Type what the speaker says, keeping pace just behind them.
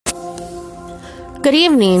Good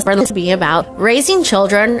evening. We're going to be about raising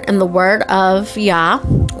children in the Word of YAH,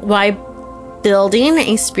 why building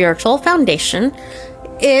a spiritual foundation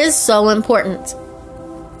is so important.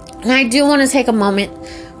 And I do want to take a moment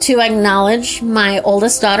to acknowledge my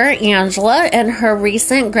oldest daughter, Angela, and her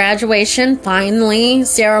recent graduation finally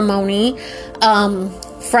ceremony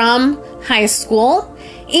from high school,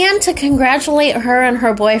 and to congratulate her and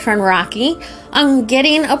her boyfriend, Rocky, on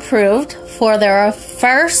getting approved for their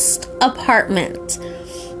first apartment.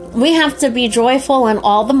 We have to be joyful in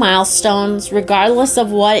all the milestones, regardless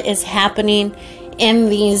of what is happening in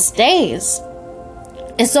these days.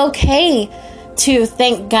 It's okay to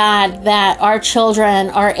thank God that our children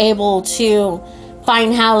are able to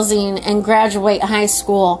find housing and graduate high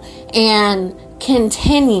school and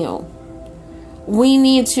continue. We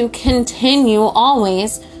need to continue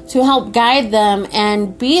always to help guide them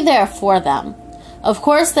and be there for them. Of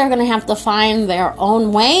course, they're going to have to find their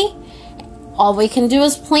own way. All we can do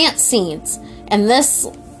is plant seeds. And this,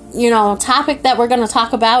 topic that we're going to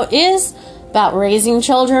talk about is about raising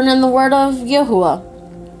children in the Word of Yahuwah.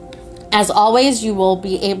 As always, you will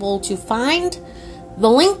be able to find the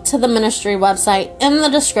link to the ministry website in the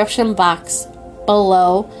description box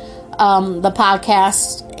below the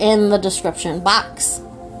podcast in the description box.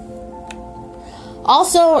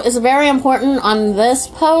 Also, it's very important on this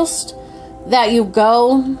post that you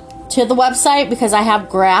go to the website because I have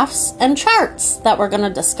graphs and charts that we're going to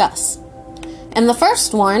discuss. And the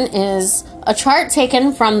first one is a chart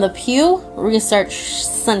taken from the Pew Research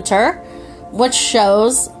Center, which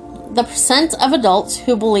shows the percent of adults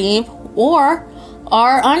who believe or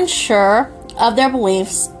are unsure of their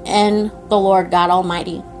beliefs in the Lord God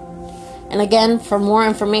Almighty. And again, for more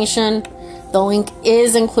information, the link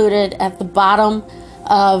is included at the bottom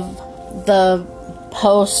of the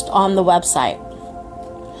post on the website.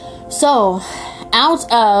 So, out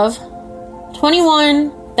of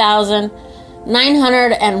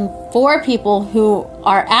 21,904 people who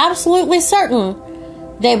are absolutely certain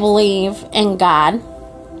they believe in God,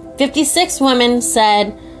 56 women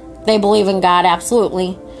said they believe in God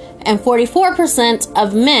absolutely, and 44%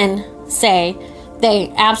 of men say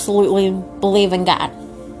they absolutely believe in God.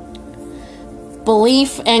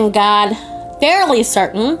 Belief in God fairly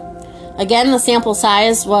certain. Again, the sample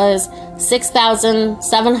size was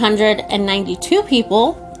 6,792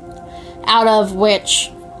 people, out of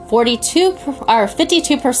which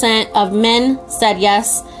 52% of men said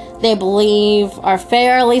yes, they believe are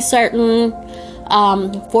fairly certain.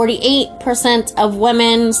 48% of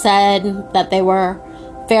women said that they were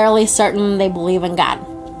fairly certain they believe in God.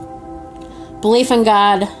 Belief in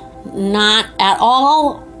God, not at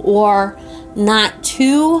all or not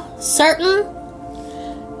too certain.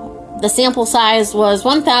 The sample size was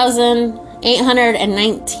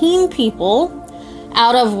 1,819 people,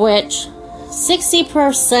 out of which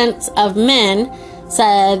 60% of men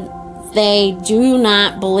said they do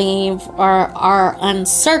not believe or are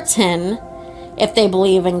uncertain if they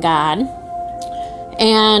believe in God.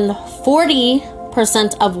 And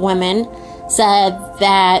 40% of women said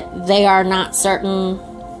that they are not certain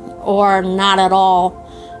or not at all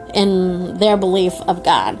in their belief of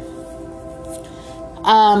God.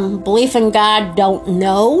 Belief in God, don't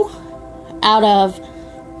know. Out of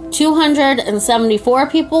 274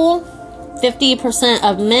 people, 50%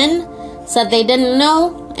 of men said they didn't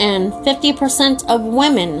know, and 50% of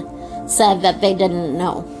women said that they didn't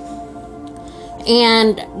know.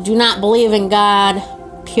 And do not believe in God,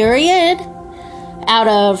 period. Out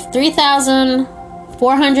of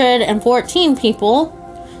 3,414 people,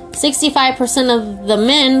 65% of the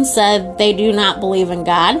men said they do not believe in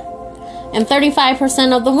God, and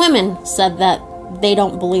 35% of the women said that they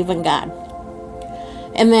don't believe in God.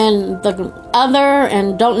 And then the other,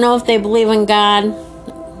 and don't know if they believe in God,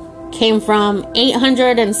 came from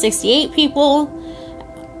 868 people,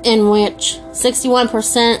 in which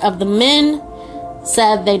 61% of the men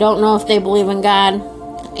said they don't know if they believe in God,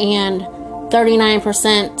 and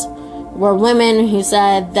 39% were women who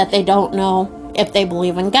said that they don't know if they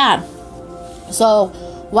believe in God. So,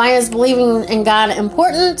 why is believing in God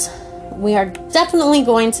important? We are definitely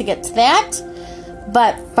going to get to that.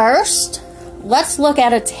 But first, let's look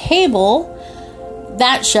at a table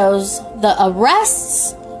that shows the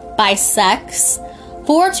arrests by sex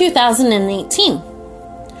for 2018.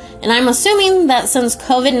 And I'm assuming that since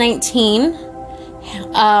COVID-19,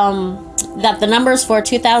 that the numbers for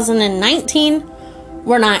 2019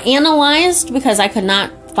 were not analyzed because I could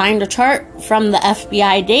not find a chart from the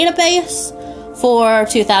FBI database for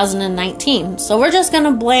 2019. So we're just going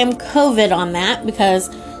to blame COVID on that because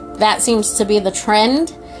that seems to be the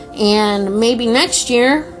trend. And maybe next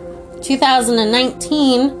year,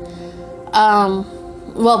 2019,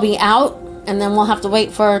 will be out, and then we'll have to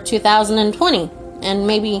wait for 2020 and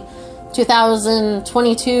maybe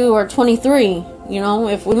 2022 or 23,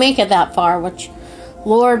 if we make it that far, which,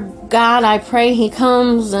 Lord God, I pray he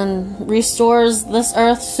comes and restores this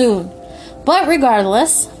earth soon. But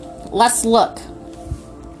regardless, let's look.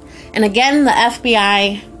 And again, the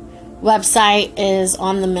FBI website is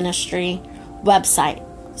on the ministry website,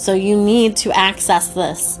 so you need to access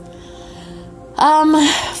this.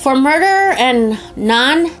 For murder and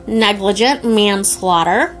non-negligent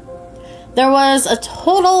manslaughter, there was a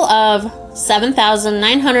total of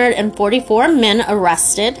 7,944 men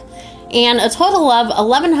arrested and a total of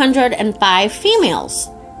 1,105 females.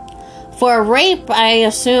 For rape, I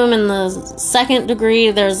assume in the second degree,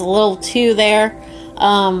 there's a little 2 there.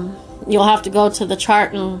 You'll have to go to the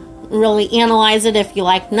chart and really analyze it if you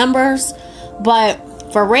like numbers. But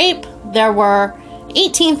for rape, there were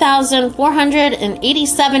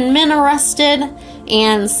 18,487 men arrested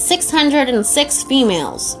and 606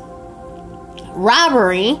 females.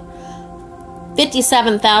 Robbery,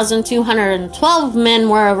 57,212 men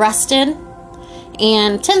were arrested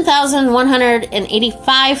and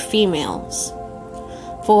 10,185 females.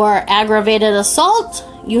 For aggravated assault,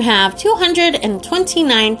 you have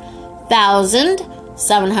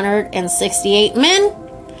 229,768 men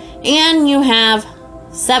and you have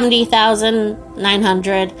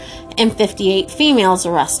 70,958 females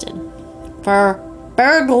arrested. For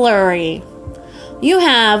burglary, you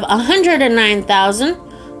have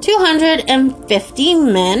 109,250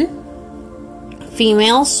 men.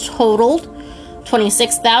 Females totaled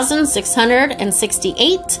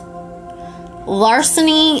 26,668.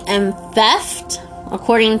 Larceny and theft,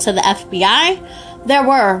 according to the FBI, there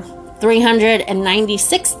were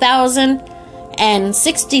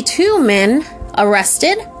 396,062 men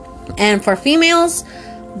arrested, and for females,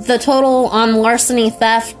 the total on larceny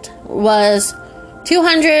theft was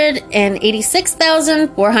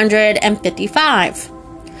 286,455.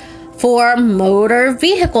 For motor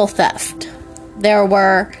vehicle theft, there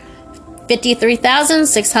were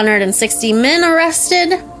 53,660 men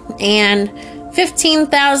arrested and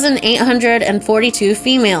 15,842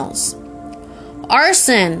 females.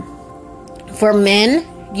 Arson, for men,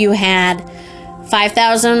 you had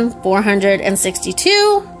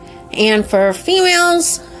 5,462, and for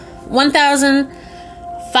females,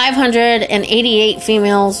 1,588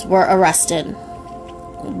 females were arrested.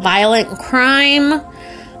 Violent crime,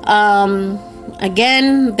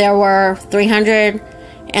 again, there were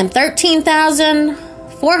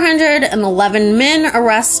 313,411 men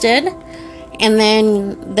arrested, and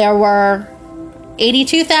then there were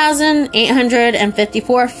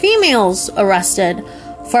 82,854 females arrested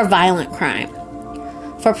for violent crime.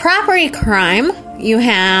 For property crime, you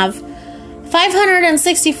have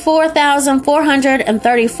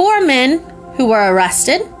 564,434 men who were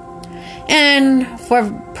arrested, and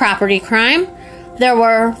for property crime, there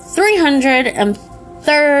were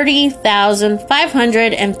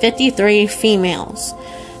 330,553 females.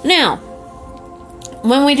 Now,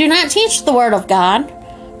 when we do not teach the Word of God,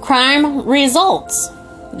 crime results.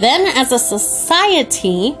 Then, as a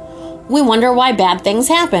society, we wonder why bad things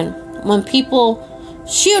happen. When people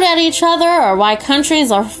shoot at each other, or why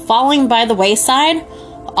countries are falling by the wayside,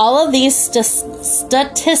 all of these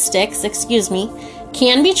statistics,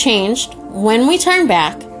 can be changed when we turn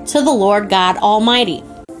back to the Lord God Almighty.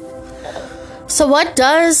 So what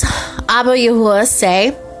does Abba Yahuwah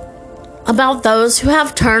say about those who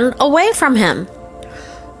have turned away from him?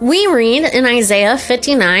 We read in Isaiah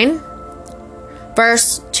 59,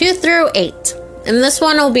 verse 2 through 8. And this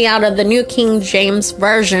one will be out of the New King James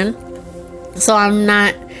Version, so I'm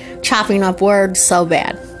not chopping up words so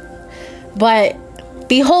bad. But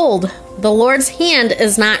behold, the Lord's hand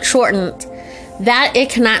is not shortened, that it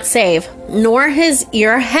cannot save, nor his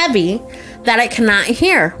ear heavy, that it cannot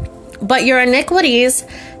hear. But your iniquities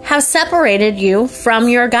have separated you from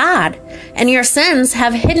your God, and your sins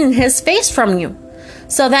have hidden his face from you,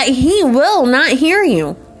 so that he will not hear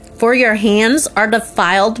you. For your hands are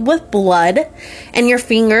defiled with blood, and your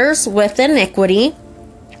fingers with iniquity.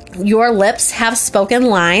 Your lips have spoken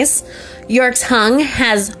lies. Your tongue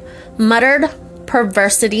has muttered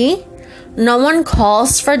perversity. No one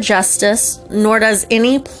calls for justice, nor does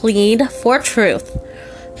any plead for truth.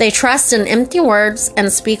 They trust in empty words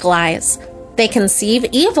and speak lies. They conceive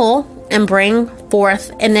evil and bring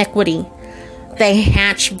forth iniquity. They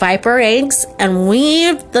hatch viper eggs and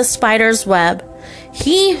weave the spider's web.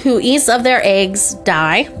 He who eats of their eggs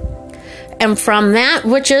die, and from that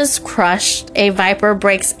which is crushed a viper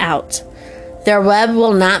breaks out. Their web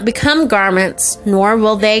will not become garments, nor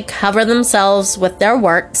will they cover themselves with their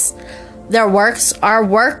works. Their works are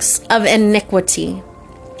works of iniquity,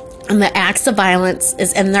 and the acts of violence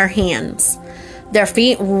is in their hands. Their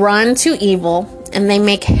feet run to evil, and they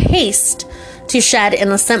make haste to shed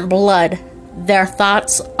innocent blood. Their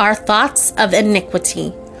thoughts are thoughts of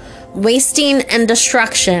iniquity. Wasting and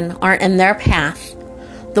destruction are in their path.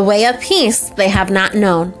 The way of peace they have not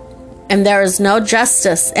known, and there is no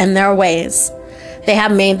justice in their ways. They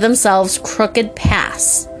have made themselves crooked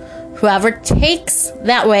paths. Whoever takes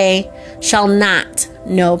that way shall not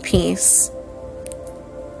know peace.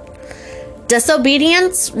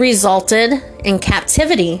 Disobedience resulted in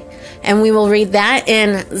captivity, and we will read that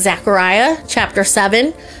in Zechariah chapter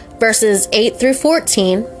 7, verses 8 through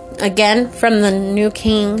 14, again from the New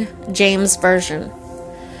King James Version.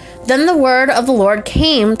 Then the word of the Lord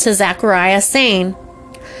came to Zechariah, saying,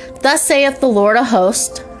 Thus saith the Lord of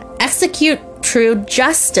hosts, execute true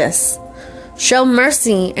justice, show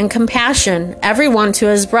mercy and compassion, every one to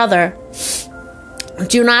his brother.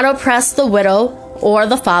 Do not oppress the widow or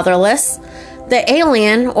the fatherless, the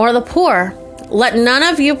alien or the poor. Let none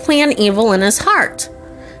of you plan evil in his heart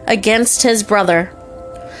against his brother.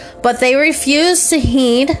 But they refused to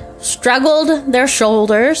heed, struggled their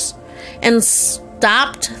shoulders, and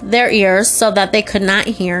stopped their ears so that they could not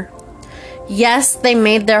hear. Yes, they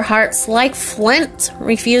made their hearts like flint,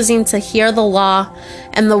 refusing to hear the law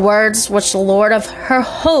and the words which the Lord of her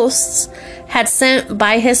hosts had sent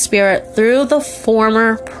by his Spirit through the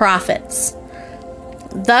former prophets.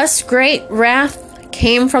 Thus great wrath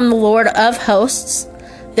came from the Lord of hosts.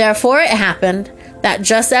 Therefore it happened that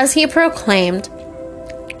just as he proclaimed,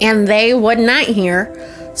 and they would not hear,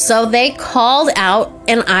 so they called out,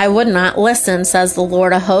 and I would not listen, says the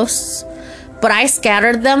Lord of hosts. But I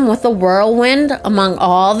scattered them with a whirlwind among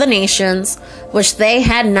all the nations which they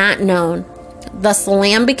had not known. Thus the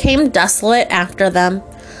land became desolate after them,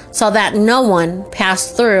 so that no one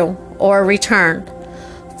passed through or returned.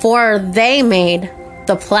 For they made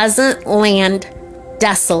the pleasant land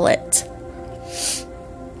desolate.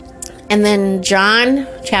 And then John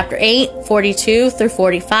chapter 8, 42 through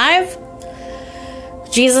 45.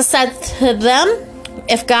 Jesus said to them,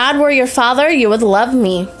 If God were your Father, you would love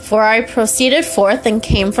me, for I proceeded forth and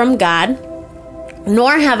came from God,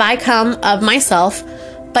 nor have I come of myself,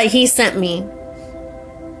 but he sent me.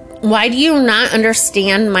 Why do you not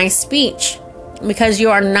understand my speech? Because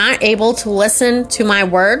you are not able to listen to my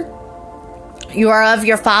word? You are of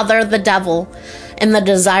your father the devil, and the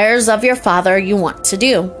desires of your father you want to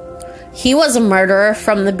do. He was a murderer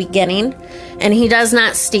from the beginning, and he does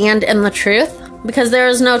not stand in the truth, because there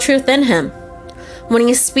is no truth in him. When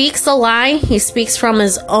he speaks a lie, he speaks from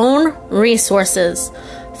his own resources,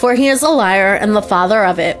 for he is a liar and the father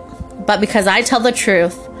of it. But because I tell the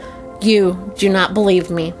truth, you do not believe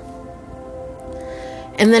me.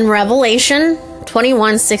 And then Revelation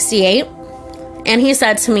 21:68, and he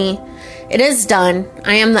said to me, It is done.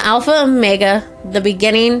 I am the Alpha and Omega, the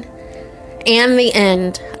beginning and the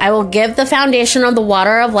end. I will give the foundation of the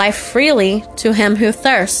water of life freely to him who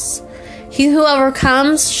thirsts. He who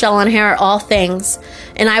overcomes shall inherit all things,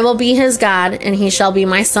 and I will be his God, and he shall be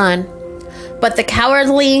my son. But the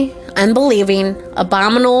cowardly, unbelieving,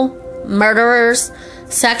 abominable, murderers,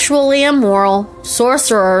 sexually immoral,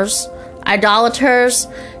 sorcerers, idolaters,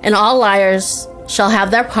 and all liars shall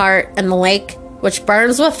have their part in the lake which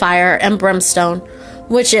burns with fire and brimstone,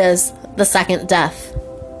 which is the second death.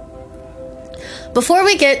 Before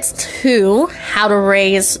we get to how to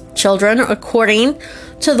raise children according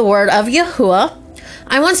to the word of Yahuwah,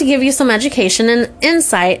 I want to give you some education and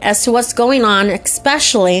insight as to what's going on,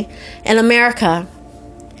 especially in America.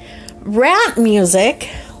 Rap music,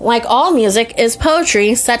 like all music, is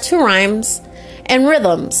poetry set to rhymes and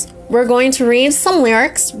rhythms. We're going to read some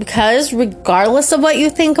lyrics because regardless of what you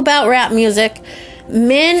think about rap music,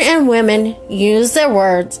 men and women use their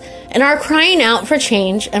words and are crying out for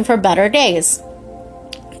change and for better days.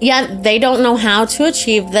 Yet they don't know how to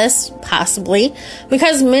achieve this, possibly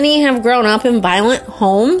because many have grown up in violent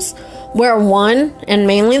homes where one, and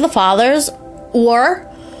mainly the fathers, or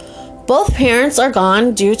both parents are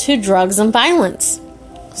gone due to drugs and violence.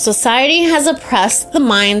 Society has oppressed the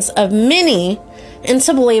minds of many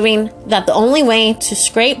into believing that the only way to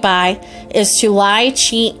scrape by is to lie,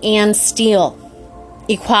 cheat, and steal.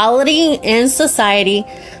 Equality in society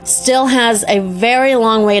still has a very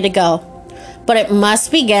long way to go, but it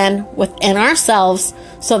must begin within ourselves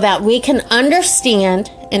so that we can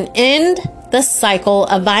understand and end the cycle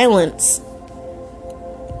of violence.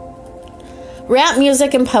 Rap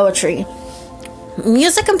music and poetry.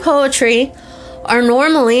 Music and poetry are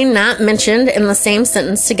normally not mentioned in the same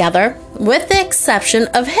sentence together, with the exception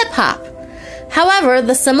of hip-hop. However,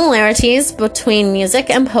 the similarities between music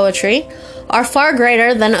and poetry are far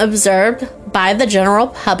greater than observed by the general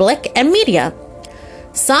public and media.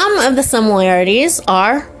 Some of the similarities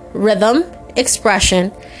are rhythm,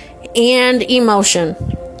 expression, and emotion.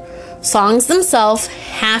 Songs themselves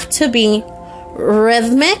have to be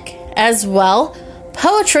rhythmic as well.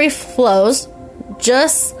 Poetry flows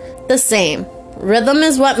just the same. Rhythm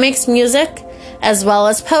is what makes music as well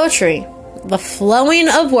as poetry. The flowing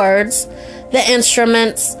of words, the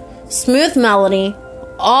instruments, smooth melody,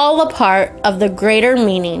 all a part of the greater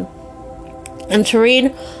meaning. And to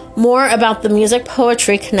read more about the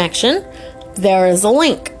music-poetry connection, there is a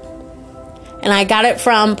link. And I got it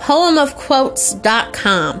from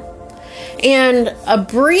poemofquotes.com. And a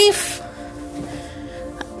brief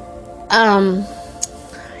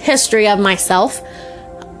history of myself.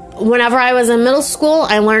 Whenever I was in middle school,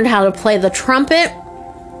 I learned how to play the trumpet.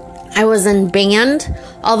 I was in band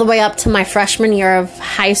all the way up to my freshman year of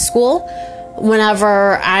high school.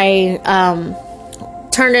 Whenever I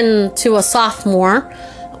turned into a sophomore,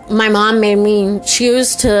 my mom made me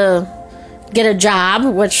choose to get a job,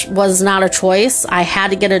 which was not a choice. I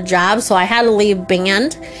had to get a job, so I had to leave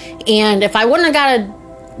band. And if I wouldn't have got a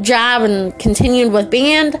job and continued with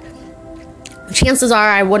band, chances are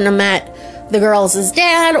I wouldn't have met the girls'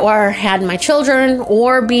 dad or had my children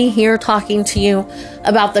or be here talking to you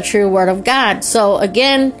about the true word of God. So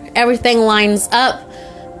again, everything lines up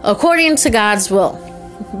according to God's will.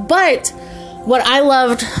 But what I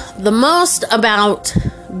loved the most about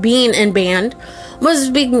being in band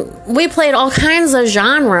was we played all kinds of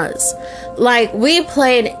genres. Like, we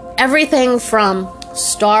played everything from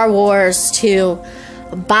Star Wars to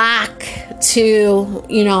Bach to,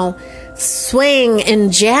 swing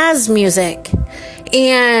and jazz music.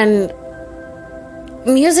 And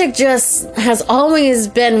music just has always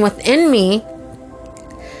been within me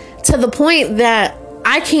to the point that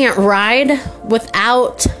I can't ride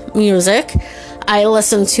without music. I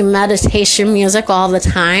listen to meditation music all the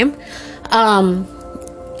time.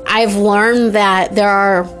 I've learned that there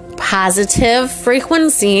are positive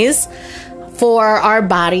frequencies for our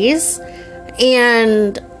bodies,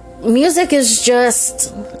 and music is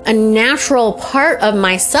just a natural part of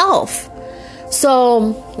myself.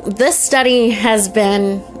 So this study has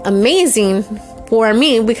been amazing for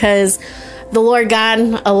me because the Lord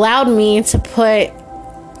God allowed me to put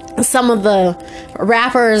some of the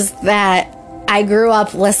rappers that I grew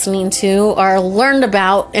up listening to or learned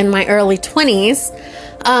about in my early 20s,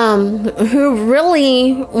 who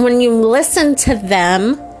really, when you listen to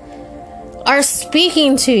them, are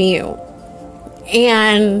speaking to you.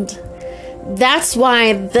 And that's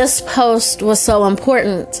why this post was so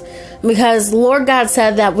important, because Lord God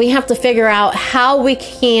said that we have to figure out how we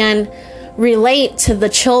can relate to the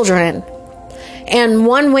children. And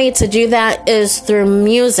one way to do that is through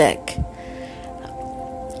music.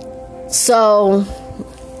 So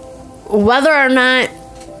whether or not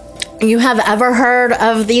you have ever heard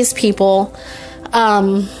of these people,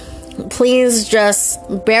 please just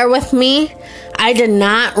bear with me. I did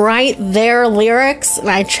not write their lyrics, and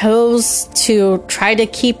I chose to try to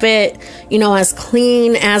keep it, as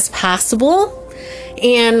clean as possible.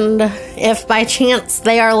 And if by chance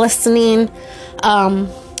they are listening, I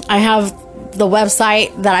have the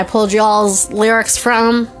website that I pulled y'all's lyrics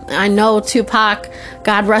from. I know Tupac,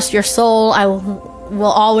 God rest your soul, I will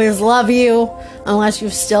always love you. Unless you're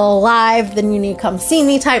still alive, then you need to come see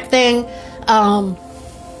me type thing.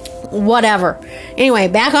 Whatever. Anyway,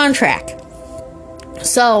 back on track.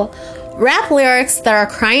 So, rap lyrics that are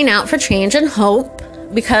crying out for change and hope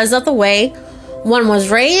because of the way one was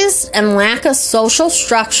raised and lack of social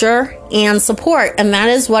structure and support. And that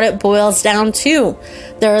is what it boils down to.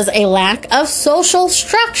 There is a lack of social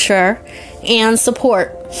structure and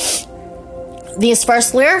support. These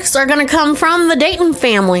first lyrics are going to come from the Dayton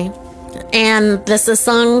family. And this is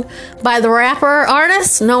sung by the rapper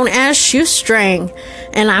artist known as Shoestring.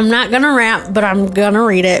 And I'm not going to rap, but I'm going to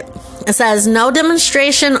read it. It says, "No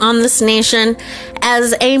demonstration on this nation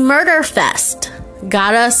as a murder fest.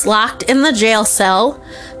 Got us locked in the jail cell.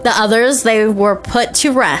 The others, they were put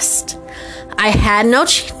to rest. I had no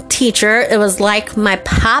teacher. It was like my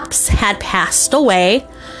pops had passed away.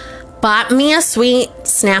 Bought me a sweet,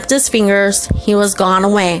 snapped his fingers. He was gone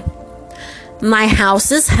away. My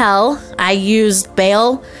house is hell. I used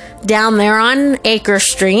bail down there on Acre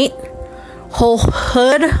Street. Whole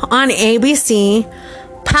hood on ABC.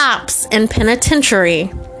 Pops in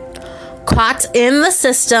penitentiary. Caught in the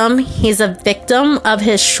system. He's a victim of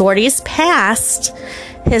his shorty's past.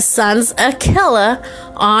 His son's a killer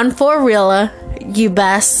on for real. You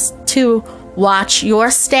best to watch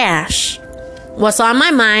your stash." What's on my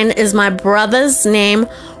mind is my brother's name,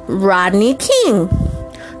 Rodney King.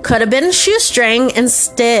 Could have been Shoestring.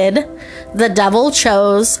 Instead, the devil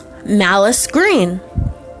chose Malice Green.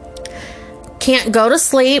 Can't go to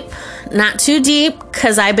sleep, not too deep,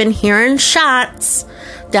 because I've been hearing shots.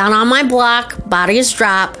 Down on my block, bodies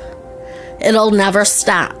drop. It'll never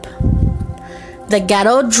stop. The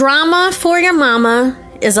ghetto drama for your mama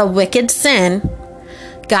is a wicked sin.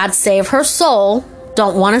 God save her soul.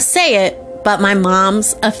 Don't want to say it, but my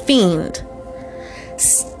mom's a fiend.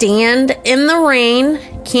 Stand in the rain,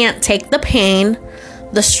 can't take the pain.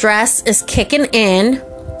 The stress is kicking in.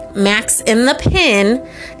 Max in the pin,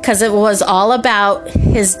 cause it was all about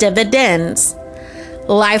his dividends.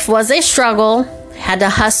 Life was a struggle, had to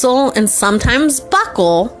hustle and sometimes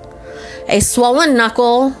buckle. A swollen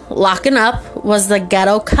knuckle, locking up was the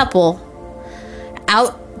ghetto couple.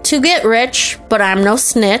 Out to get rich, but I'm no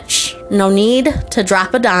snitch, no need to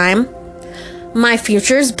drop a dime. My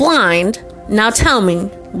future's blind, now tell me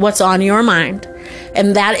what's on your mind.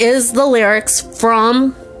 And that is the lyrics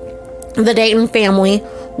from the Dayton Family,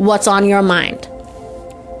 What's on Your Mind.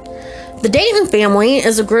 The Dayton Family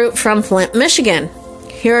is a group from Flint, Michigan.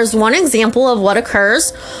 Here's one example of what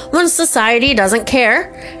occurs when society doesn't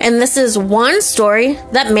care, and this is one story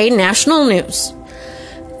that made national news.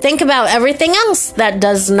 Think about everything else that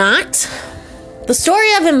does not. The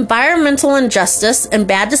story of environmental injustice and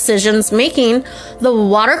bad decisions making the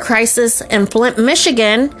water crisis in Flint,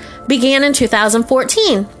 Michigan began in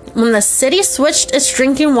 2014 when the city switched its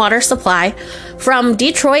drinking water supply from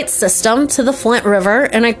Detroit's system to the Flint River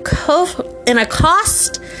in a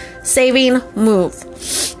cost-saving move.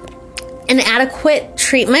 Inadequate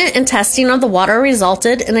treatment and testing of the water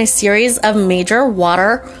resulted in a series of major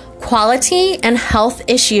water quality and health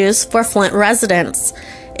issues for Flint residents.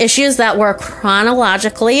 Issues that were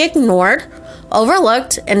chronologically ignored,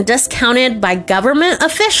 overlooked, and discounted by government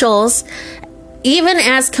officials, even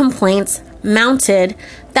as complaints mounted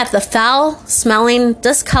that the foul-smelling,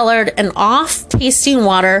 discolored, and off-tasting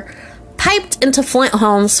water piped into Flint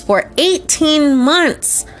homes for 18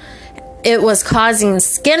 months. It was causing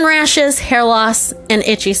skin rashes, hair loss, and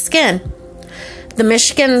itchy skin. The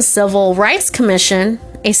Michigan Civil Rights Commission,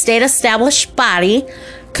 a state-established body,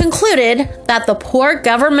 concluded that the poor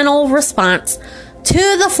governmental response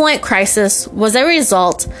to the Flint crisis was a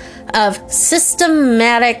result of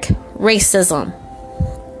systematic racism.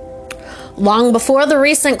 Long before the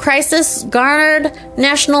recent crisis garnered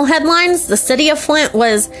national headlines, the city of Flint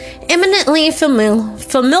was eminently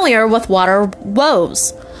familiar with water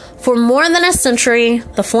woes. For more than a century,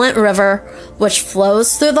 the Flint River, which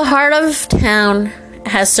flows through the heart of town,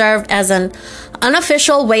 has served as an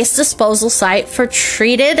unofficial waste disposal site for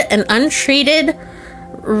treated and untreated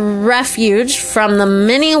refuge from the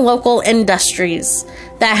many local industries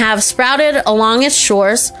that have sprouted along its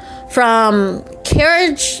shores, from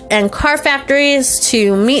carriage and car factories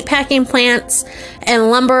to meat packing plants and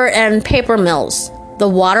lumber and paper mills. The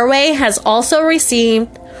waterway has also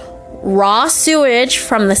received raw sewage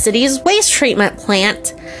from the city's waste treatment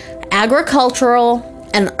plant, agricultural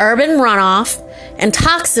and urban runoff, and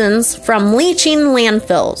toxins from leaching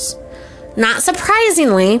landfills. Not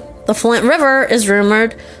surprisingly, the Flint River is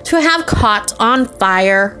rumored to have caught on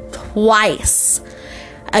fire twice.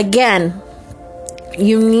 Again,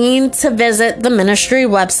 you need to visit the ministry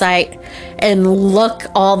website and look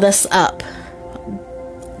all this up.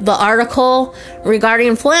 The article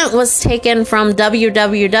regarding Flint was taken from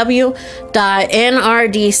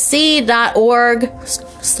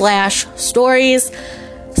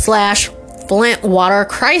www.nrdc.org/stories/Flint water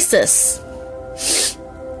crisis.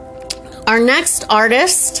 Our next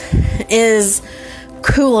artist is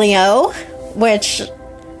Coolio, which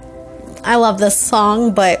I love this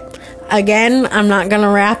song, but again, I'm not going to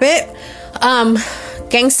rap it.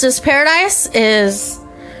 Gangsta's Paradise is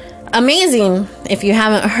amazing. If you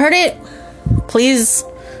haven't heard it, please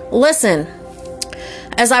listen.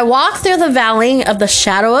 As I walk through the valley of the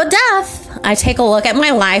shadow of death, I take a look at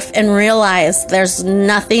my life and realize there's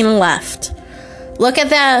nothing left. Look at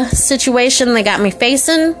the situation they got me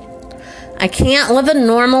facing. I can't live a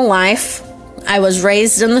normal life. I was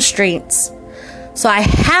raised in the streets. So I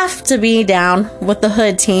have to be down with the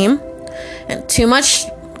hood team. And too much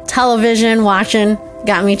television watching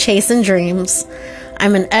got me chasing dreams.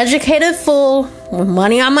 I'm an educated fool with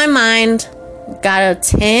money on my mind, got a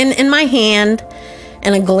tin in my hand,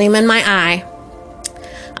 and a gleam in my eye.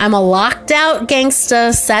 I'm a locked out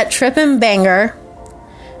gangsta, set tripping banger.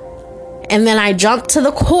 And then I jump to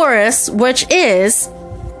the chorus, which is,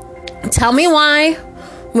 tell me why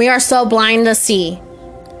we are so blind to see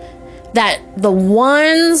that the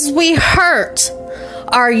ones we hurt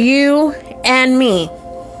are you and me.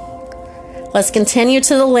 Let's continue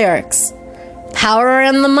to the lyrics. Power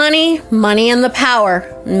in the money, money in the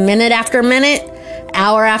power. Minute after minute,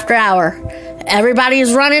 hour after hour.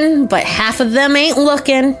 Everybody's running, but half of them ain't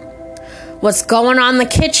looking. What's going on in the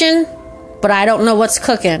kitchen, but I don't know what's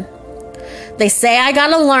cooking. They say I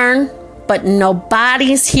gotta learn, but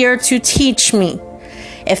nobody's here to teach me.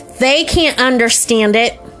 If they can't understand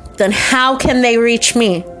it, then how can they reach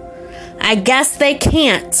me? I guess they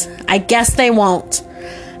can't. I guess they won't.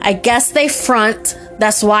 I guess they front.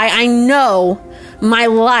 That's why I know my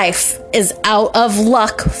life is out of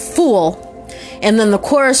luck, fool. And then the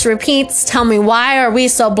chorus repeats, tell me why are we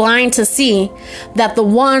so blind to see that the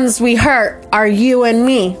ones we hurt are you and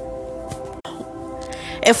me?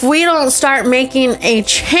 If we don't start making a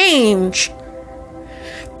change,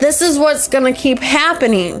 this is what's going to keep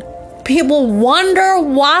happening. People wonder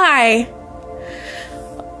why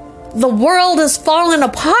the world is falling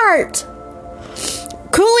apart.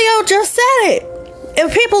 Coolio just said it.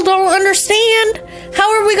 If people don't understand,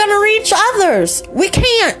 how are we going to reach others? We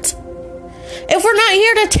can't. If we're not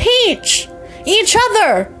here to teach each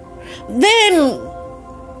other, then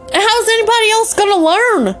how's anybody else going to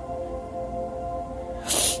learn?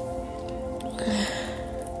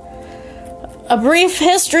 A brief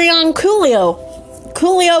history on Coolio.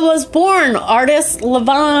 Coolio was born artist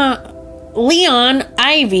Leon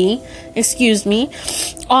Ivy,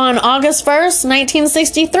 on August 1st,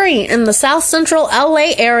 1963 in the south central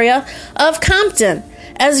LA area of Compton.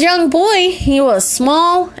 As a young boy, he was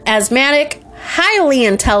small, asthmatic, highly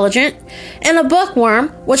intelligent, and a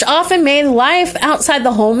bookworm, which often made life outside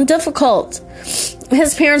the home difficult.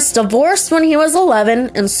 His parents divorced when he was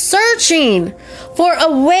 11 and searching for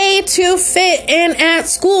a way to fit in at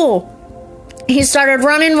school. He started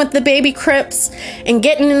running with the baby Crips and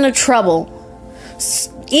getting into trouble.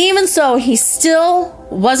 Even so, he still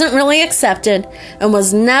wasn't really accepted and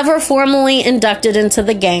was never formally inducted into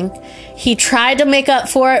the gang. He tried to make up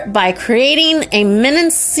for it by creating a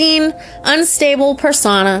menacing, unstable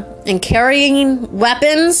persona and carrying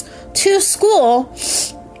weapons to school,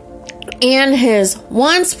 and his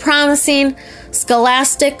once promising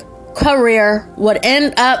scholastic career would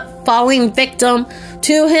end up falling victim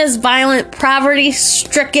to his violent,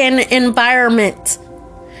 poverty-stricken environment.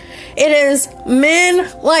 It is men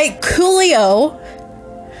like Coolio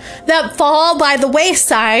that fall by the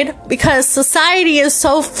wayside because society is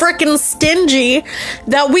so freaking stingy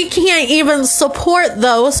that we can't even support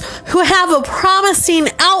those who have a promising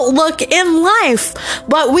outlook in life.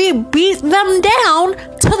 But we beat them down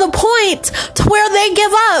to the point to where they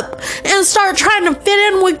give up and start trying to fit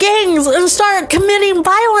in with gangs and start committing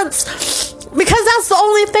violence because that's the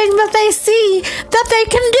only thing that they see that they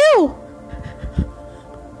can do.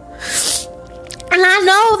 And I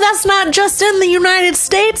know that's not just in the United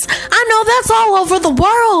States. I know that's all over the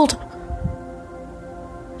world.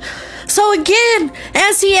 So again,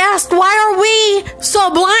 as he asked, why are we so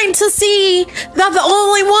blind to see that the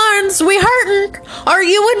only ones we hurting are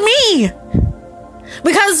you and me?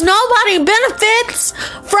 Because nobody benefits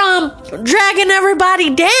from dragging everybody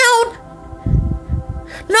down.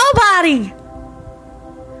 Nobody.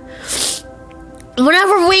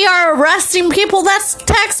 Whenever we are arresting people, that's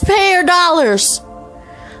taxpayer dollars.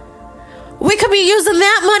 We could be using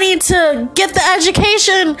that money to get the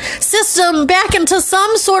education system back into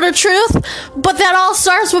some sort of truth, but that all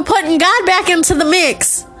starts with putting God back into the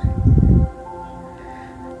mix.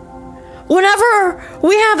 Whenever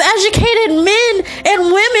we have educated men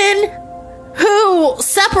and women who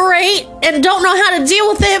separate and don't know how to deal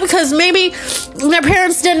with it because maybe their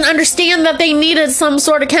parents didn't understand that they needed some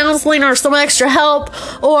sort of counseling or some extra help,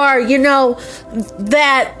 or,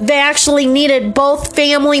 that they actually needed both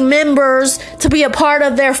family members to be a part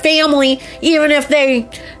of their family, even if they,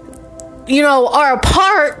 are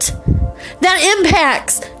apart, that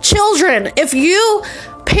impacts children. If you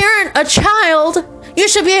parent a child, you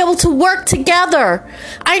should be able to work together.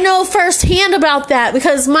 I know firsthand about that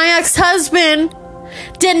because my ex-husband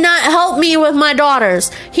did not help me with my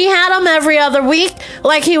daughters. He had them every other week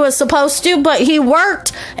like he was supposed to, but he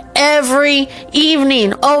worked every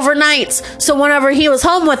evening, overnights. So whenever he was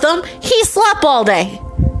home with them, he slept all day.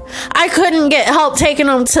 I couldn't get help taking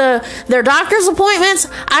them to their doctor's appointments.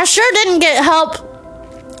 I sure didn't get help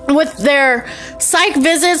with their psych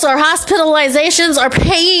visits or hospitalizations or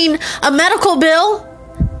paying a medical bill.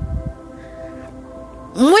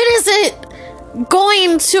 When is it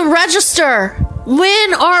going to register?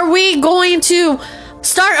 When are we going to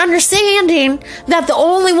start understanding that the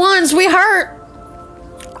only ones we hurt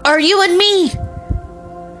are you and me?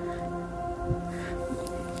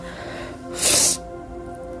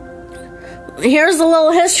 here's a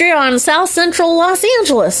little history on South Central Los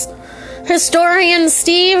Angeles. Historian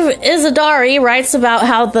Steve Isidari writes about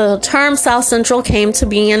how the term South Central came to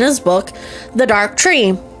be in his book, The Dark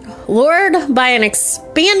Tree. Lured by an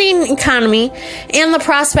expanding economy and the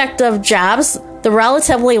prospect of jobs, the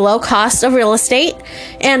relatively low cost of real estate,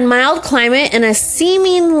 and mild climate, and a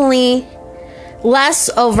seemingly less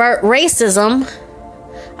overt racism,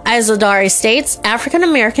 Isidari states, African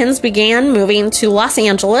Americans began moving to Los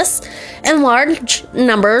Angeles in large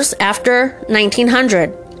numbers after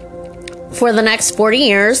 1900. For the next 40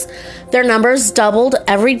 years, their numbers doubled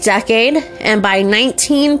every decade, and by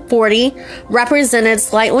 1940 represented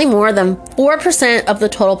slightly more than 4% of the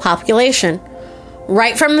total population.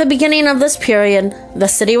 Right from the beginning of this period, the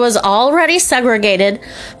city was already segregated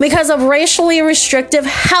because of racially restrictive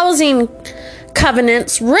housing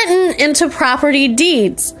covenants written into property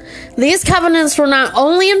deeds. These covenants were not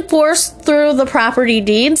only enforced through the property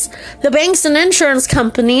deeds, the banks and insurance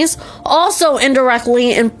companies also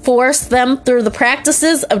indirectly enforced them through the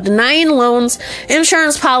practices of denying loans,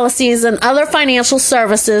 insurance policies, and other financial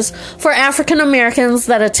services for African Americans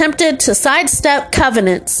that attempted to sidestep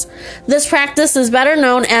covenants. This practice is better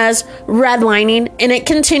known as redlining, and it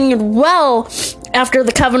continued well after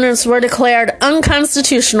the covenants were declared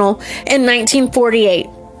unconstitutional in 1948.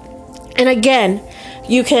 And again,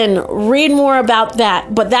 you can read more about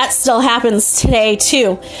that, but that still happens today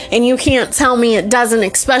too. And you can't tell me it doesn't,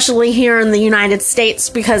 especially here in the United States,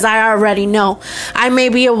 because I already know. I may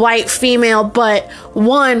be a white female, but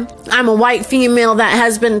one, I'm a white female that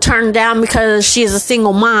has been turned down because she's a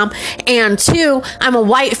single mom. And two, I'm a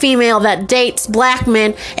white female that dates black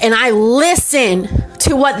men, and I listen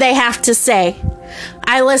to what they have to say.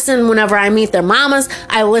 I listen whenever I meet their mamas.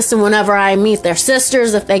 I listen whenever I meet their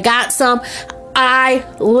sisters if they got some. I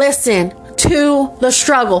listen to the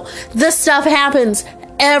struggle. This stuff happens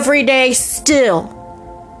every day still.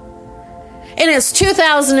 And it's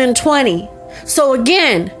 2020. So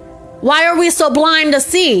again, why are we so blind to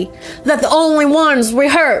see that the only ones we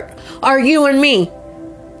hurt are you and me?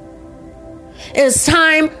 It is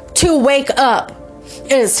time to wake up.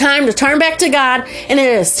 It is time to turn back to God, and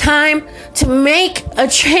it is time to make a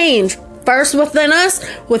change. First within us,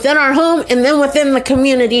 within our home, and then within the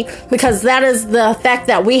community, because that is the effect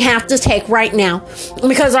that we have to take right now.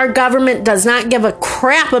 Because our government does not give a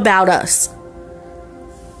crap about us.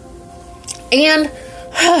 And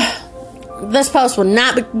this post would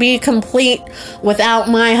not be complete without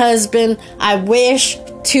my husband, I Wish,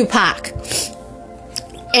 Tupac.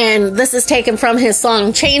 And this is taken from his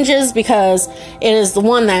song Changes, because it is the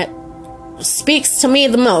one that speaks to me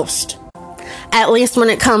the most, at least when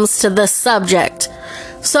it comes to this subject.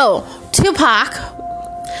 So, Tupac,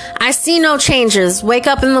 I see no changes. Wake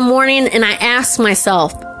up in the morning and I ask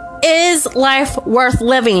myself, is life worth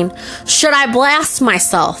living? Should I blast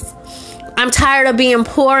myself? I'm tired of being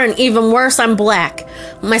poor, and even worse, I'm black.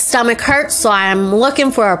 My stomach hurts, so I'm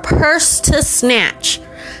looking for a purse to snatch.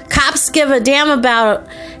 Cops give a damn about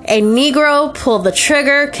a Negro, pull the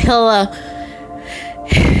trigger, kill a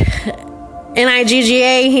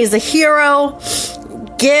NIGGA, he's a hero.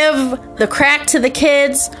 Give the crack to the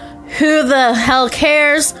kids. Who the hell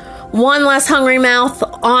cares? One less hungry mouth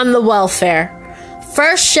on the welfare.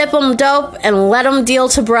 First ship 'em dope and let 'em deal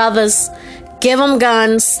to brothers. Give 'em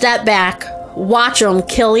guns, step back, watch 'em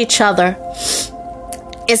kill each other.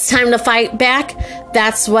 It's time to fight back.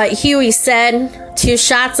 That's what Huey said. 2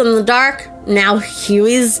 shots in the dark, now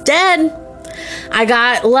Huey's dead. I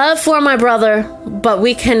got love for my brother, but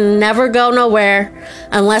we can never go nowhere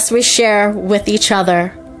unless we share with each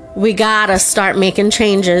other. We gotta start making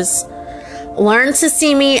changes. Learn to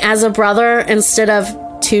see me as a brother instead of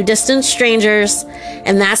 2 distant strangers,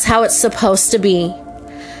 and that's how it's supposed to be.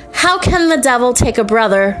 How can the devil take a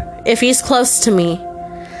brother if he's close to me?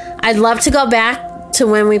 I'd love to go back to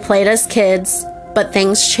when we played as kids, but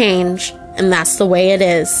things change, and that's the way it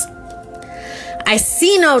is. I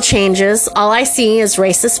see no changes. All I see is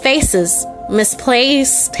racist faces.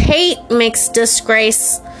 Misplaced hate makes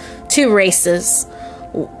disgrace to races.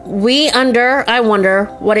 I wonder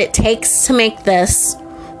what it takes to make this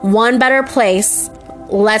one better place.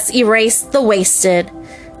 Let's erase the wasted.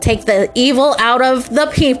 Take the evil out of the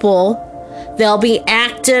people. They'll be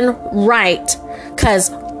acting right. 'Cause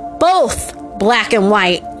both black and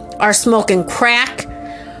white are smoking crack.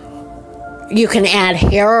 You can add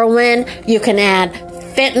heroin, you can add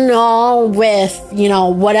fentanyl with,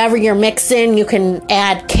 whatever you're mixing. You can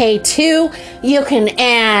add K2, you can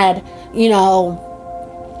add,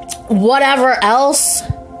 whatever else.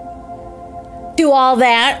 Do all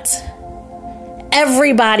that.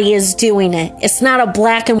 Everybody is doing it. It's not a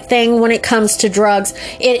black and white thing when it comes to drugs.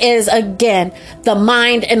 It is, again, the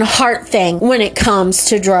mind and heart thing when it comes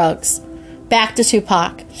to drugs. Back to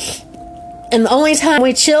Tupac. And the only time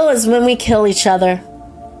we chill is when we kill each other.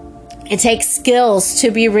 It takes skills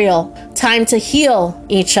to be real, time to heal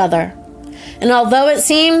each other. And although it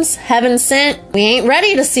seems heaven sent, we ain't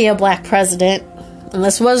ready to see a black president. And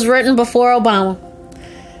this was written before Obama.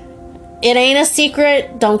 It ain't a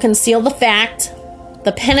secret, don't conceal the fact.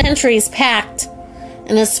 The penitentiary's packed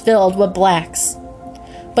and is filled with blacks.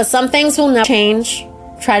 But some things will never change.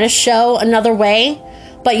 Try to show another way,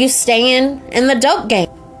 but you stay in the dope game.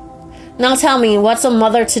 Now tell me, what's a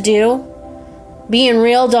mother to do? Being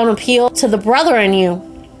real don't appeal to the brother in you.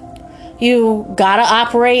 You gotta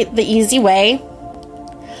operate the easy way.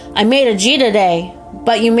 I made a G today,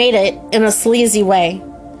 but you made it in a sleazy way.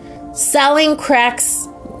 Selling crack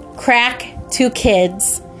to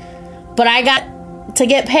kids, but I got to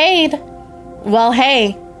get paid. Well,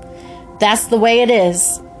 hey, that's the way it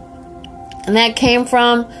is. And that came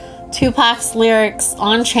from Tupac's lyrics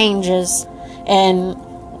on Changes. And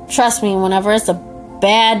trust me, whenever it's a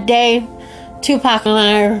bad day, Tupac and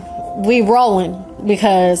I, we rolling,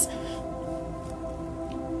 because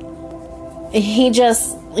he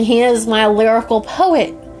is my lyrical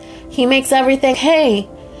poet. He makes everything, hey,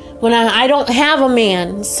 when I don't have a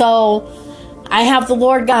man, so I have the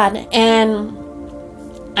Lord God. And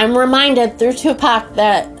I'm reminded through Tupac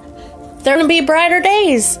that there are going to be brighter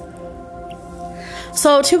days.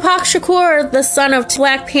 So Tupac Shakur, the son of two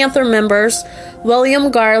Black Panther members, William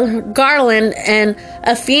Garland and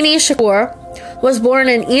Afeni Shakur, was born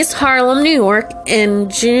in East Harlem, New York in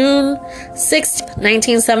June 6,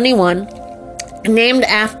 1971, named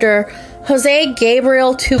after Jose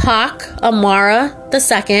Gabriel Tupac Amara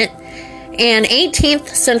II, an 18th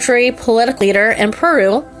century political leader in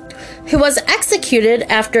Peru, who was executed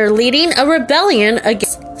after leading a rebellion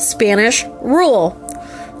against Spanish rule.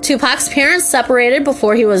 Tupac's parents separated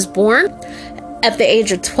before he was born. At the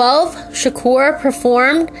age of 12, Shakur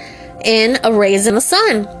performed in A Raisin the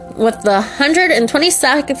Sun with the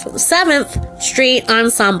 127th Street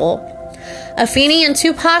Ensemble. Afeni and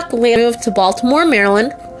Tupac later moved to Baltimore,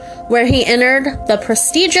 Maryland, where he entered the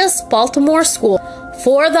prestigious Baltimore School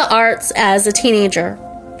for the Arts as a teenager.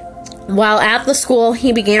 While at the school,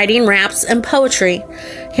 he began writing raps and poetry.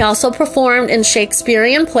 He also performed in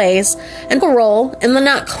Shakespearean plays and a role in The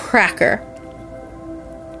Nutcracker.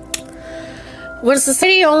 When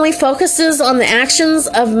society only focuses on the actions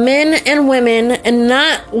of men and women and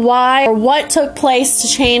not why or what took place to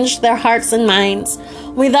change their hearts and minds,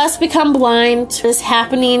 we thus become blind to what is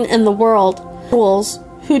happening in the world. Fools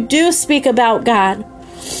who do speak about God,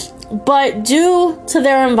 but due to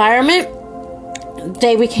their environment,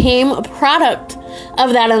 they became a product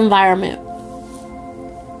of that environment.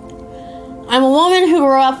 I'm a woman who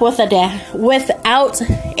grew up without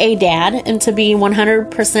a dad, and to be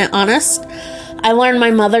 100% honest, I learned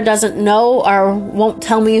my mother doesn't know or won't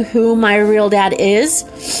tell me who my real dad is.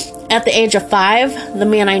 At the age of 5, the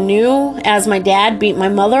man I knew as my dad beat my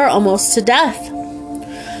mother almost to death.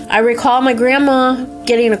 I recall my grandma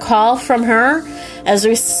getting a call from her as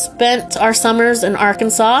we spent our summers in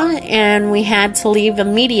Arkansas and we had to leave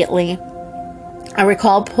immediately. I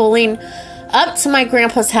recall pulling up to my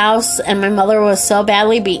grandpa's house and my mother was so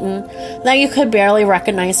badly beaten that you could barely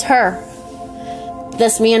recognize her.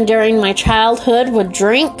 This man during my childhood would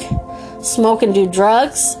drink, smoke, and do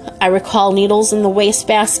drugs. I recall needles in the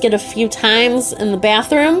wastebasket a few times in the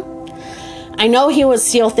bathroom. I know he would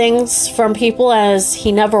steal things from people as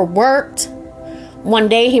he never worked. One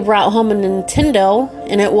day he brought home a Nintendo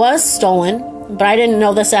and it was stolen, but I didn't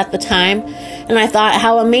know this at the time, and I thought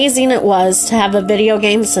how amazing it was to have a video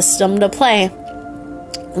game system to play.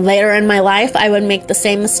 Later in my life, I would make the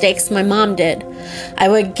same mistakes my mom did. I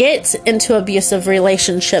would get into abusive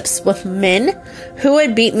relationships with men who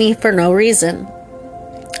would beat me for no reason.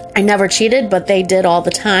 I never cheated, but they did all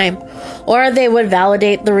the time. Or they would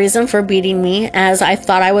validate the reason for beating me as I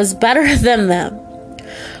thought I was better than them.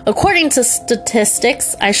 According to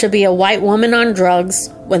statistics, I should be a white woman on drugs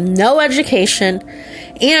with no education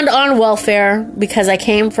and on welfare because I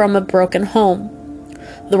came from a broken home,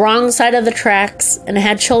 the wrong side of the tracks, and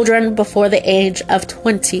had children before the age of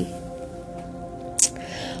 20.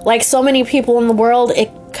 Like so many people in the world,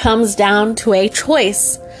 it comes down to a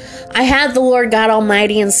choice. I had the Lord God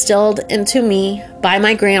Almighty instilled into me by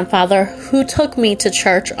my grandfather, who took me to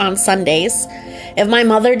church on Sundays. If my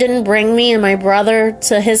mother didn't bring me and my brother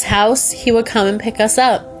to his house, he would come and pick us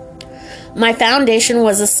up. My foundation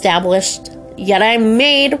was established, yet I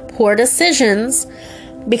made poor decisions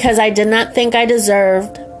because I did not think I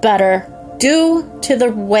deserved better due to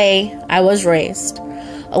the way I was raised.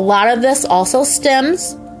 A lot of this also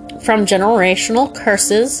stems from generational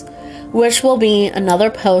curses, which will be another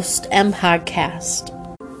post and podcast.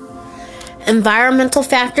 Environmental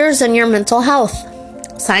factors in your mental health.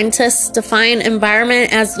 Scientists define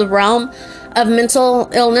environment as the realm of mental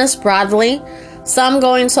illness broadly, some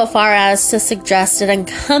going so far as to suggest it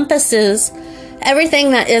encompasses everything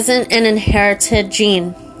that isn't an inherited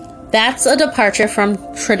gene. That's a departure from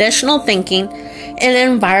traditional thinking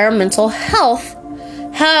in environmental health,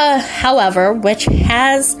 however, which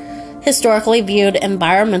has historically viewed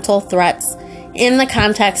environmental threats in the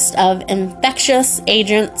context of infectious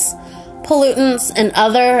agents, pollutants, and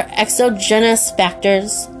other exogenous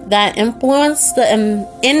factors that influence the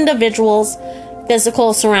individual's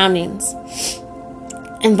physical surroundings.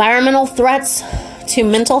 Environmental threats to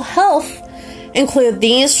mental health include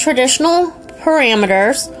these traditional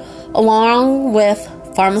parameters, along with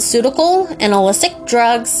pharmaceutical and illicit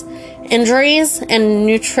drugs, injuries, and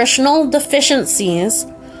nutritional deficiencies,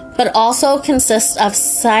 but also consist of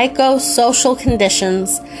psychosocial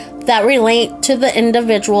conditions that relate to the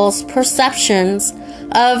individual's perceptions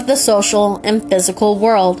of the social and physical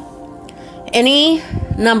world. Any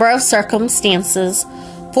number of circumstances,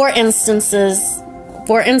 for instance,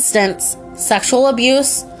 sexual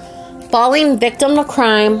abuse, falling victim to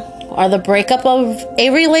crime, or the breakup of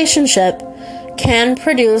a relationship, can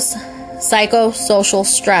produce psychosocial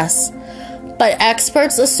stress. But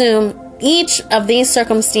experts assume each of these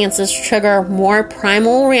circumstances trigger more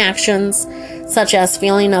primal reactions, such as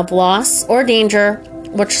feeling of loss or danger,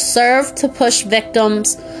 which serve to push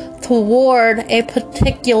victims toward a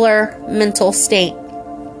particular mental state.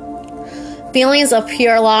 Feelings of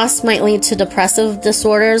pure loss might lead to depressive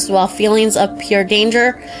disorders, while feelings of pure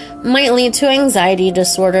danger might lead to anxiety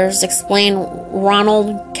disorders, explained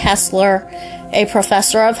Ronald Kessler, a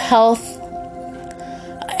professor of health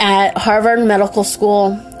at Harvard Medical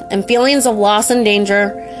School. And feelings of loss and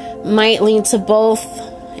danger might lead to both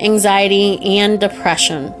anxiety and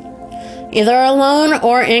depression. Either alone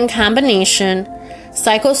or in combination,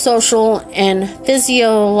 psychosocial and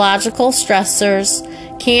physiological stressors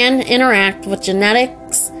can interact with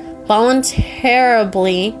genetics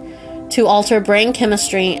voluntarily to alter brain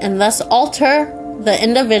chemistry and thus alter the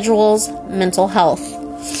individual's mental health.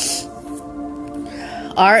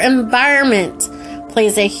 Our environment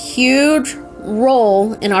plays a huge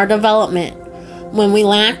role in our development. When we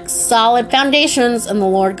lack solid foundations in the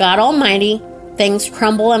Lord God Almighty, things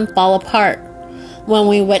crumble and fall apart. When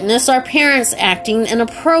we witness our parents acting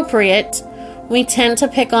inappropriate, we tend to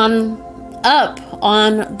pick up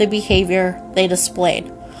on the behavior they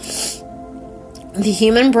displayed. The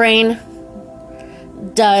human brain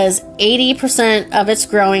does 80% of its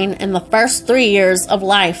growing in the first 3 years of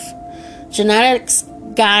life. Genetics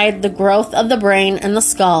guide the growth of the brain and the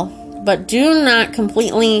skull, but do not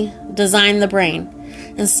completely design the brain.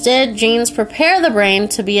 Instead, genes prepare the brain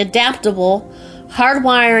to be adaptable,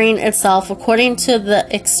 hardwiring itself according to the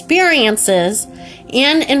experiences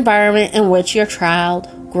and environment in which your child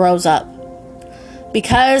grows up.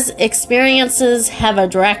 Because experiences have a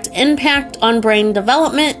direct impact on brain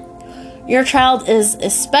development, your child is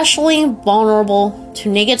especially vulnerable to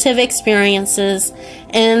negative experiences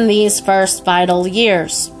in these first vital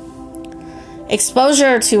years.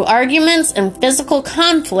 Exposure to arguments and physical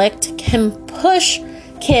conflict can push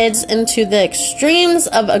kids into the extremes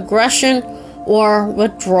of aggression or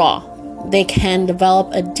withdrawal. They can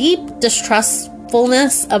develop a deep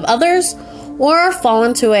distrustfulness of others or fall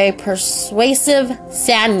into a persuasive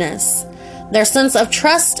sadness. Their sense of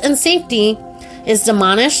trust and safety is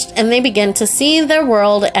diminished, and they begin to see their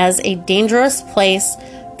world as a dangerous place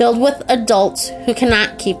filled with adults who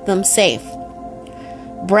cannot keep them safe.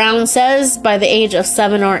 Brown says by the age of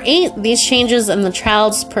 7 or 8, these changes in the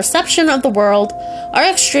child's perception of the world are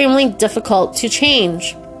extremely difficult to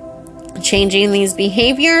change. Changing these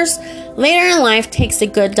behaviors later in life takes a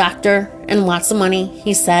good doctor and lots of money,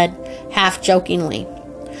 he said, half jokingly.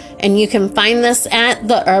 And you can find this at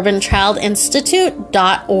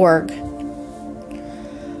theurbanchildinstitute.org.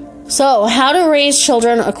 So, how to raise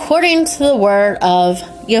children according to the word of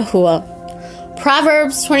Yahuwah.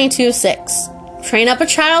 Proverbs 22:6. Train up a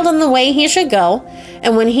child in the way he should go,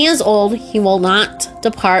 and when he is old, he will not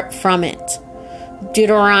depart from it.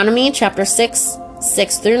 Deuteronomy chapter 6,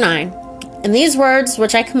 6-9. And these words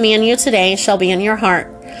which I command you today shall be in your heart.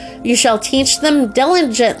 You shall teach them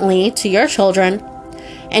diligently to your children,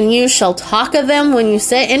 and you shall talk of them when you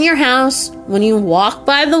sit in your house, when you walk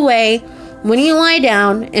by the way, when you lie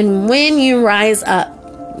down, and when you rise up.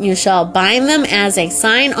 You shall bind them as a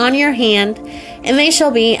sign on your hand, and they shall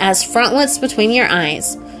be as frontlets between your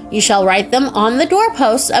eyes. You shall write them on the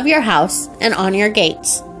doorposts of your house and on your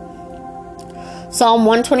gates. Psalm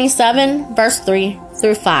 127, verse 3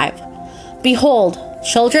 through 5. Behold,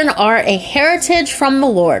 children are a heritage from the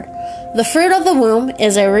Lord. The fruit of the womb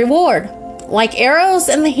is a reward. Like arrows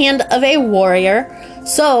in the hand of a warrior,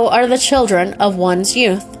 so are the children of one's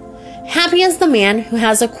youth. Happy is the man who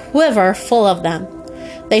has a quiver full of them.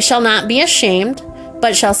 They shall not be ashamed,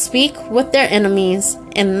 but shall speak with their enemies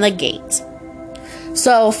in the gate.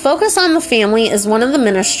 So, Focus on the Family is one of the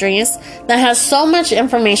ministries that has so much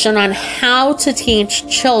information on how to teach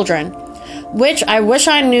children, which I wish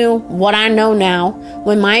I knew what I know now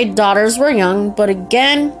when my daughters were young. But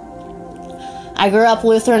again, I grew up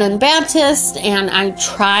Lutheran and Baptist, and I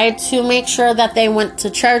tried to make sure that they went to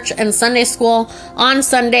church and Sunday school on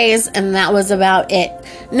Sundays, and that was about it.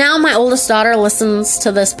 Now my oldest daughter listens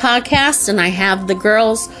to this podcast, and I have the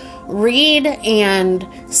girls read and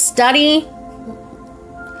study,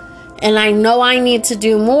 and I know I need to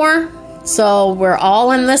do more, so we're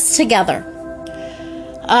all in this together.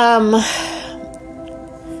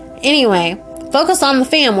 Anyway, Focus on the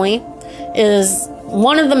Family is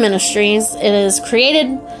one of the ministries. It is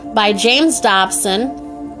created by James Dobson,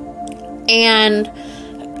 and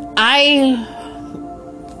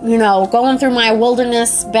going through my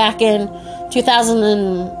wilderness back in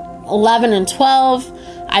 2011 and 12,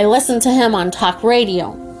 I listened to him on talk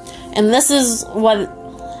radio, and this is what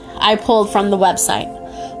I pulled from the website.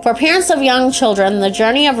 For parents of young children, the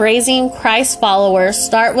journey of raising Christ followers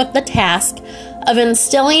start with the task of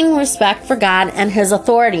instilling respect for God and His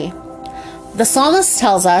authority. The psalmist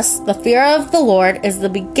tells us the fear of the Lord is the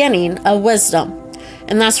beginning of wisdom,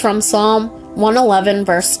 and that's from Psalm 111,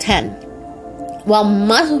 verse 10. While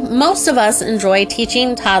most of us enjoy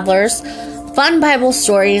teaching toddlers fun Bible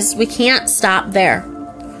stories, we can't stop there.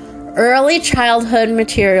 Early childhood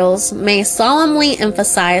materials may solemnly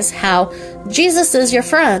emphasize how Jesus is your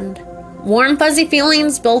friend. Warm, fuzzy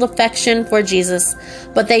feelings build affection for Jesus,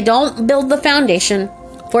 but they don't build the foundation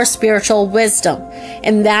for spiritual wisdom.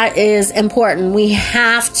 And that is important. We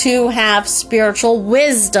have to have spiritual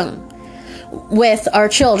wisdom with our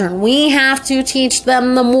children. We have to teach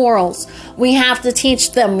them the morals. We have to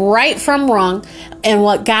teach them right from wrong and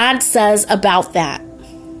what God says about that.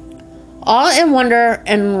 All in wonder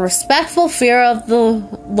and respectful fear of the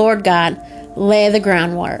Lord God lay the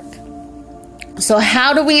groundwork. So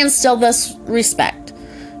how do we instill this respect?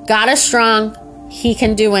 God is strong. He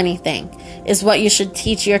can do anything, is what you should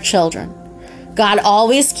teach your children. God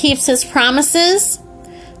always keeps His promises.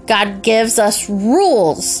 God gives us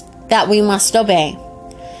rules that we must obey.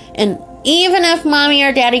 And even if mommy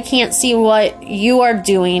or daddy can't see what you are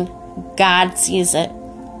doing, God sees it.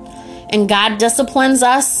 And God disciplines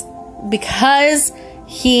us because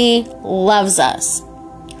He loves us.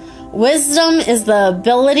 Wisdom is the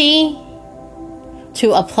ability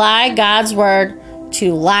to apply God's word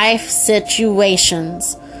to life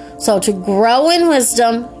situations. So to grow in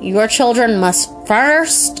wisdom, your children must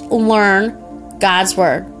first learn God's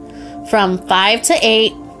word. From 5 to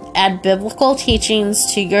 8, add biblical teachings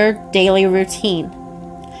to your daily routine.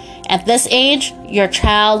 At this age, your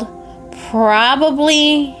child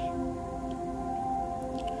probably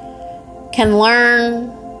can learn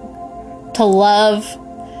to love.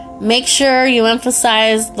 Make sure you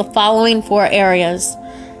emphasize the following 4 areas.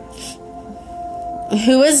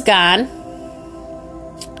 Who is God?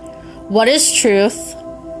 What is truth?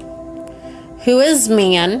 Who is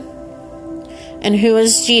man? And who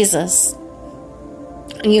is Jesus?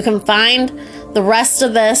 And you can find the rest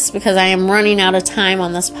of this, because I am running out of time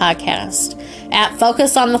on this podcast, at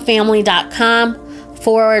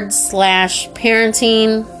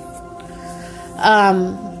focusonthefamily.com/parenting.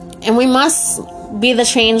 And we must be the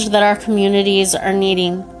change that our communities are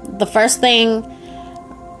needing. The first thing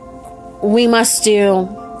we must do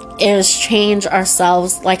is change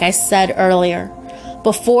ourselves, like I said earlier.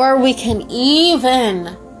 Before we can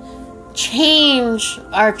even change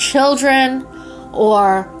our children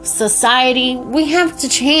or society, we have to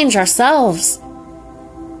change ourselves.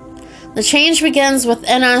 The change begins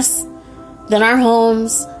within us, then our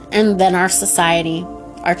homes, and then our society.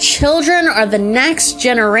 Our children are the next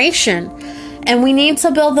generation, and we need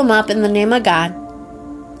to build them up in the name of God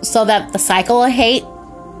so that the cycle of hate,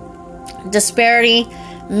 disparity,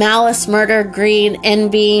 malice, murder, greed,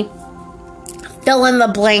 envy, fill in the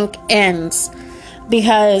blank ends.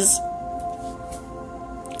 Because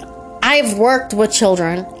I've worked with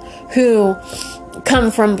children who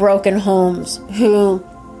come from broken homes, who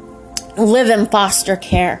live in foster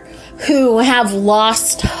care, who have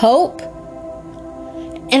lost hope,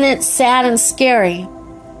 and it's sad and scary.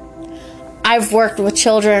 I've worked with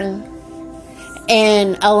children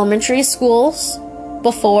in elementary schools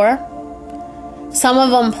before. Some of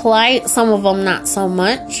them polite, some of them not so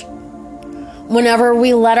much. Whenever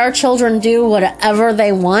we let our children do whatever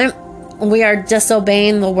they want, we are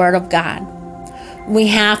disobeying the word of God. We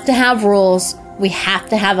have to have rules. We have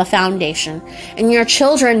to have a foundation. And your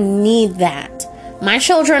children need that. My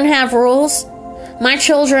children have rules. My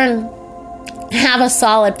children have a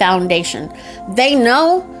solid foundation. They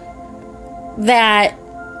know that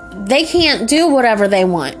they can't do whatever they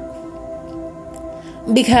want,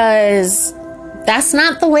 because that's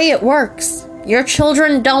not the way it works. Your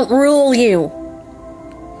children don't rule you.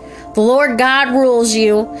 The Lord God rules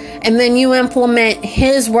you, and then you implement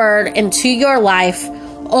His word into your life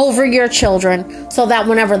over your children, so that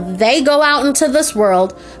whenever they go out into this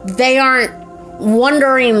world, they aren't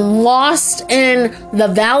wandering lost in the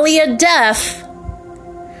valley of death,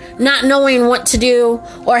 not knowing what to do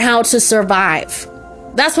or how to survive.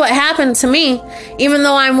 That's what happened to me. Even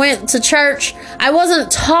though I went to church, I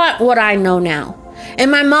wasn't taught what I know now.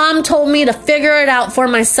 And my mom told me to figure it out for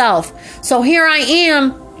myself. So here I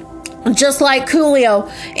am, just like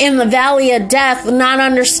Coolio, in the valley of death, not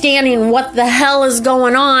understanding what the hell is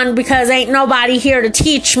going on, because ain't nobody here to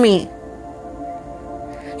teach me.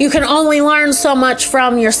 You can only learn so much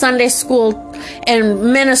from your Sunday school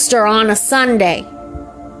and minister on a Sunday.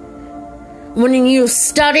 When you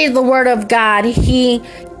study the Word of God, He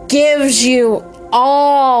gives you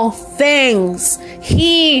all things.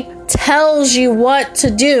 He tells you what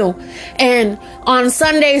to do. And on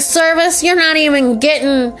Sunday service, you're not even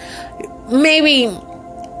getting maybe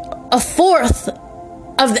a fourth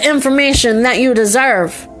of the information that you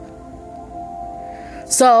deserve.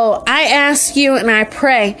 So I ask you and I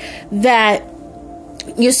pray that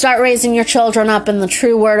you start raising your children up in the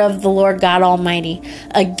true word of the Lord God Almighty.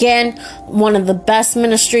 Again, one of the best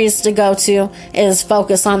ministries to go to is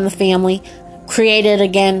Focus on the Family, created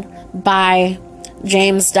again by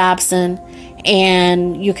James Dobson.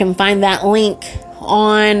 And you can find that link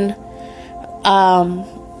on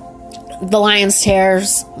the Lion's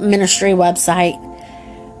Terrors ministry website.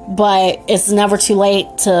 But it's never too late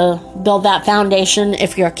to build that foundation.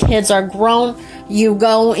 If your kids are grown, you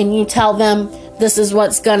go and you tell them, this is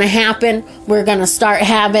what's going to happen. We're going to start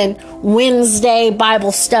having Wednesday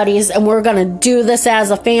Bible studies, and we're going to do this as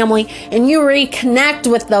a family. And you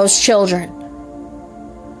reconnect with those children.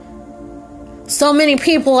 So many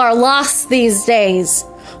people are lost these days.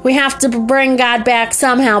 We have to bring God back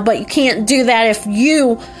somehow, but you can't do that if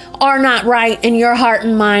you are not right in your heart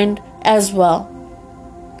and mind as well.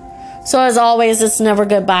 So as always, it's never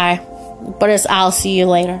goodbye, but it's I'll see you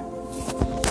later.